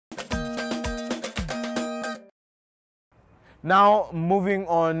Now, moving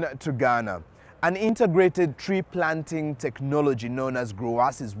on to Ghana. An integrated tree planting technology known as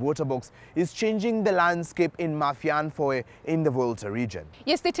Groasis Waterboxx is changing the landscape in Mafia-Anfoe in the Volta region.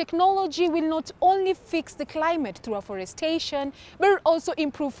 Yes, the technology will not only fix the climate through afforestation, but will also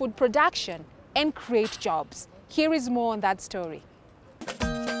improve food production and create jobs. Here is more on that story.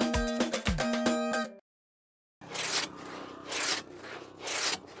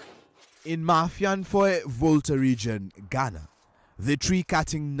 In Mafia-Anfoe, Volta region, Ghana, the tree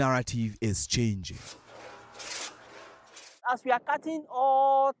cutting narrative is changing. As we are cutting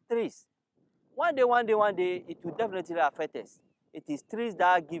all trees, one day, it will definitely affect us. It is trees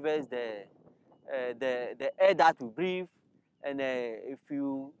that give us the air that we breathe, and if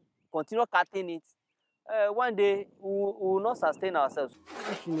you continue cutting it, one day we will not sustain ourselves.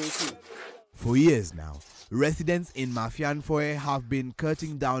 For years now, residents in Mafia-Anfoe have been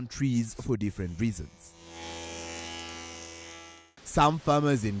cutting down trees for different reasons. Some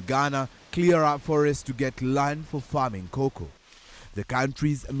farmers in Ghana clear up forests to get land for farming cocoa, the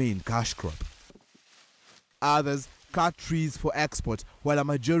country's main cash crop. Others cut trees for export, while a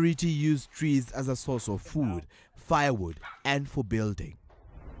majority use trees as a source of food, firewood, and for building.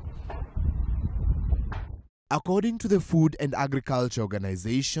 According to the Food and Agriculture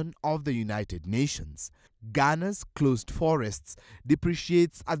Organization of the United Nations, Ghana's closed forests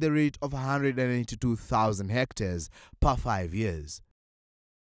depreciates at the rate of 182,000 hectares per 5 years.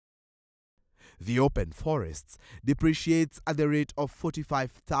 The open forests depreciates at the rate of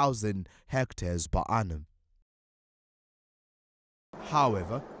 45,000 hectares per annum.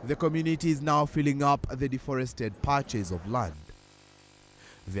 However, the community is now filling up the deforested patches of land.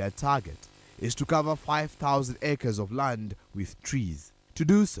 Their target is to cover 5,000 acres of land with trees. To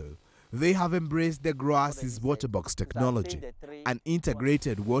do so, they have embraced the Groasis Waterboxx technology, an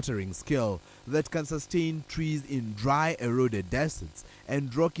integrated watering skill that can sustain trees in dry, eroded deserts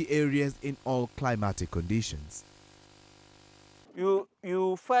and rocky areas in all climatic conditions.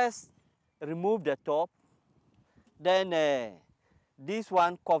 You first remove the top, then this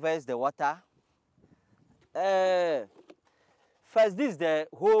one covers the water. First, this is the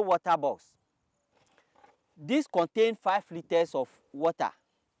whole water box. This contains 5 liters of water,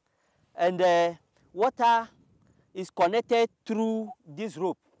 and the water is connected through this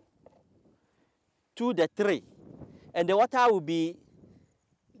rope to the tree, and the water will be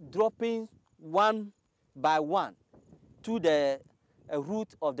dropping one by one to the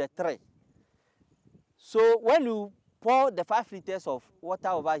root of the tree. So when you pour the 5 liters of water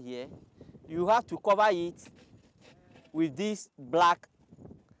over here, you have to cover it with this black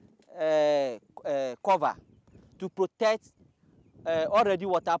cover to protect already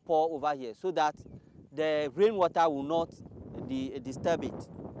water pour over here, so that the rainwater will not disturb it.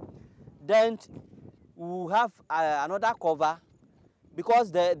 Then we have another cover,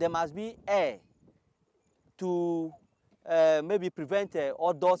 because there must be air to maybe prevent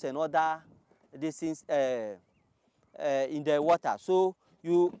odors and other these things in the water. So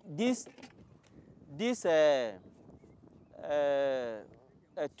this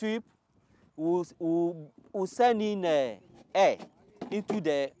tube will send in air into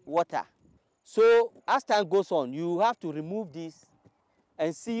the water. So as time goes on, you have to remove this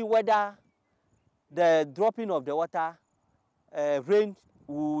and see whether the dropping of the water rain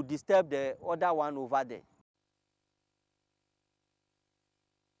will disturb the other one over there.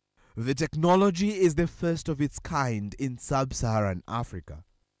 The technology is the first of its kind in sub-Saharan Africa.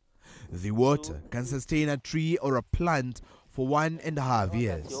 The water can sustain a tree or a plant for 1.5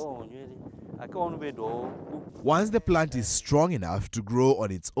 years. Once the plant is strong enough to grow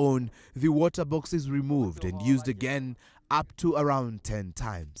on its own, the water box is removed and used again up to around 10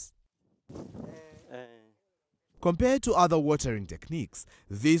 times. Compared to other watering techniques,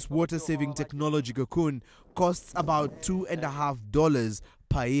 this water-saving technology cocoon costs about $2.50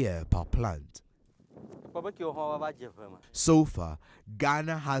 per year per plant. So far,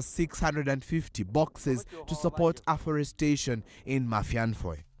 Ghana has 650 boxes to support afforestation in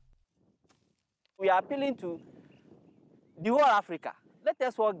Mafia-Anfoe. We are appealing to the whole Africa. Let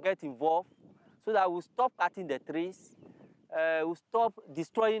us all get involved so that we'll stop cutting the trees, we'll stop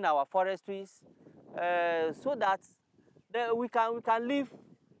destroying our forestries, so that we can live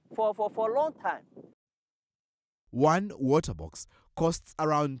for a long time. One water box costs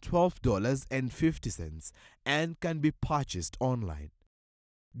around $12.50 and can be purchased online.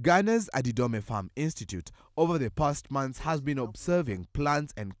 Ghana's Adidome Farm Institute over the past months has been observing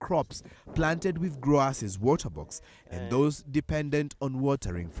plants and crops planted with Groasis Waterboxx and those dependent on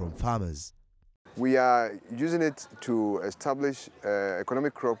watering from farmers. We are using it to establish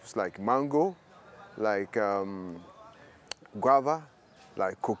economic crops like mango, like guava,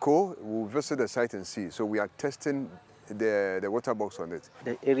 like cocoa. We'll visit the site and see. So we are testing the Waterboxx on it.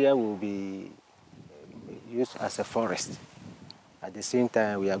 The area will be used as a forest. At the same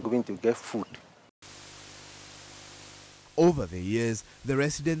time, we are going to get food. Over the years, the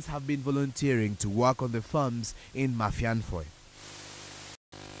residents have been volunteering to work on the farms in Mafia-Anfoe.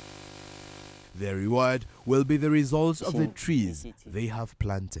 Their reward will be the results of the trees they have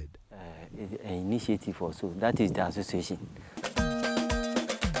planted. An initiative also, that is the association.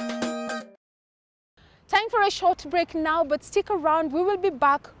 Time for a short break now, but stick around. We will be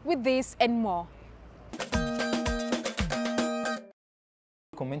back with this and more.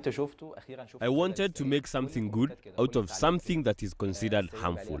 I wanted to make something good out of something that is considered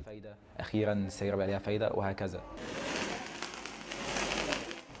harmful.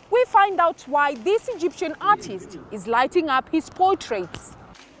 We find out why this Egyptian artist is lighting up his portraits